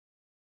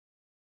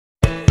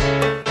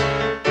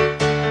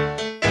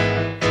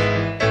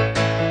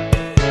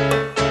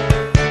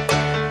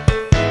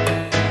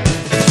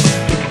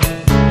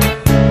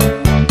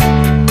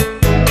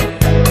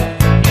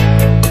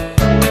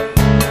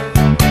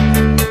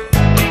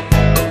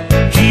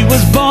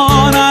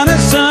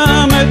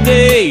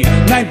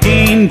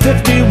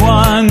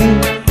1951.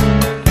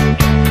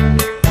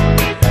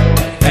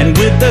 And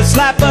with the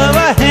slap of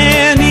a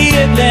hand, he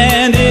had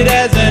landed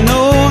as an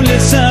only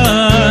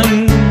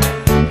son.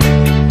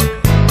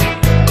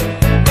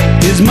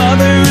 His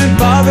mother and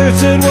father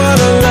said, what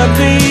a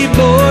lovely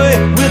boy,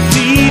 we'll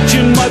teach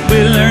him what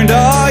we learned.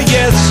 Oh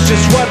yes,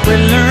 just what we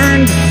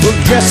learned. We'll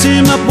dress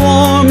him up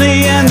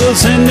warmly and we'll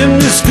send him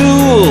to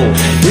school.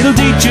 It'll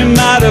teach him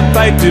how to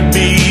fight to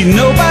be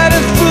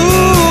nobody's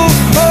fool.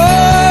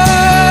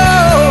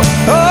 Oh,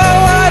 oh,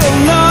 what a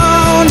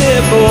lonely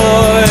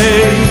boy.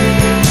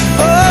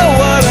 Oh,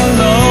 what a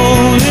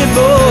lonely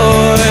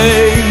boy.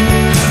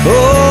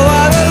 Oh,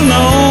 what a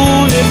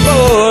lonely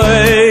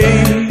boy.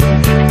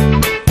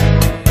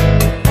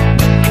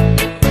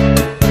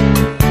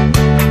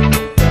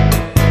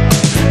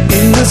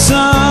 In the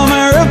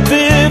summer of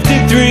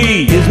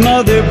 '53, his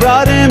mother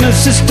brought him a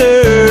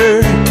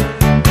sister,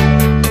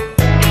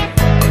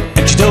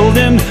 and she told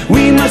him,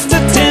 we must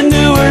attend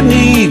to her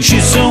needs,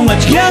 she's so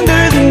much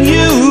younger than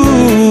you.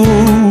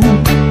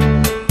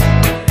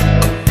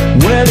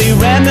 Well, he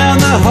ran down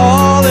the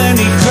hall and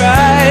he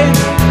cried,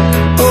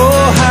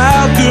 oh,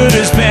 how could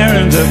his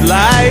parents have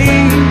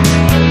lied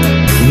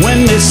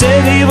when they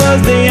said he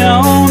was the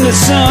only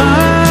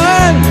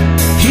son.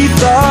 He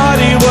thought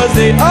he was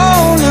the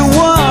only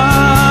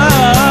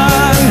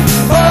one.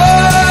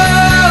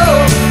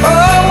 Oh,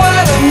 oh,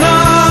 what a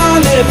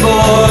lonely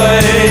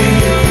boy.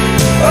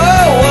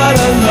 Oh, what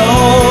a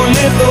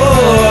lonely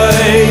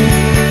boy.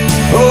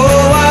 Oh,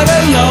 what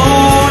a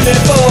lonely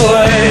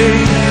boy.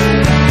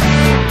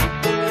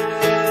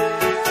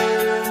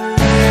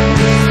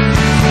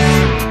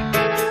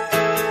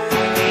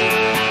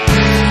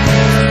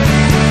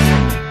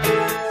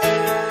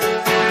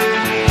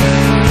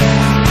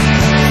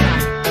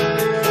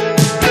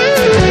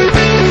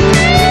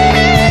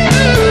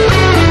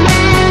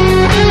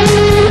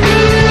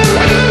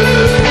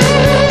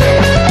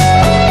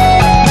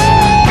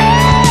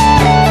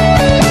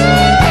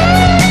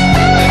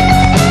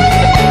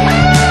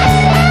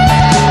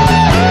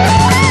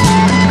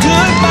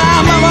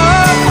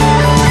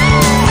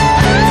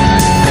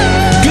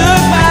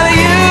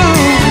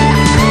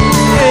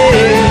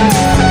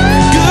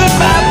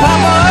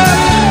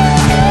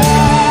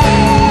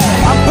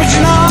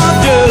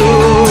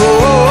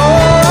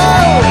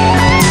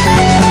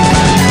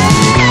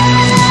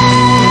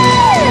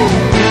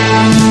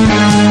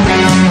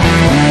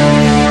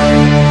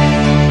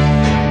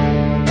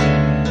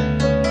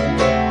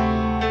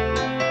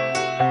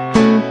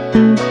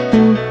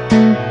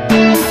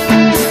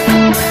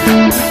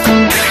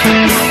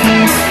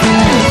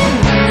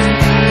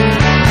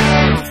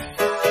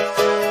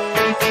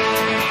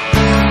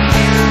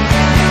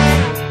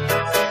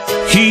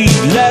 He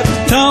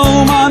left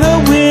home on a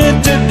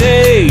winter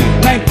day,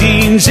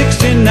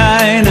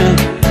 1969,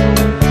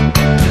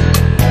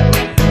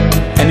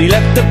 and he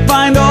left to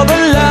find all the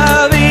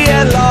love he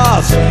had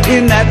lost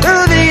in that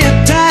earlier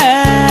time.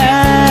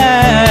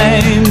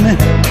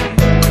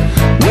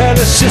 Well,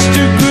 his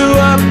sister grew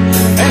up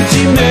and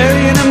she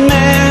married a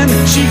man.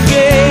 She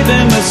gave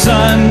him a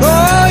son,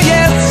 oh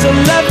yes, a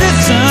lovely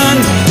son.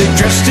 They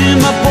dressed him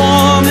up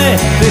warmly,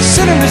 they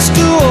sent him to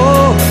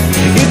school.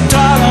 It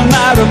taught him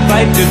how to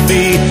fight to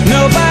be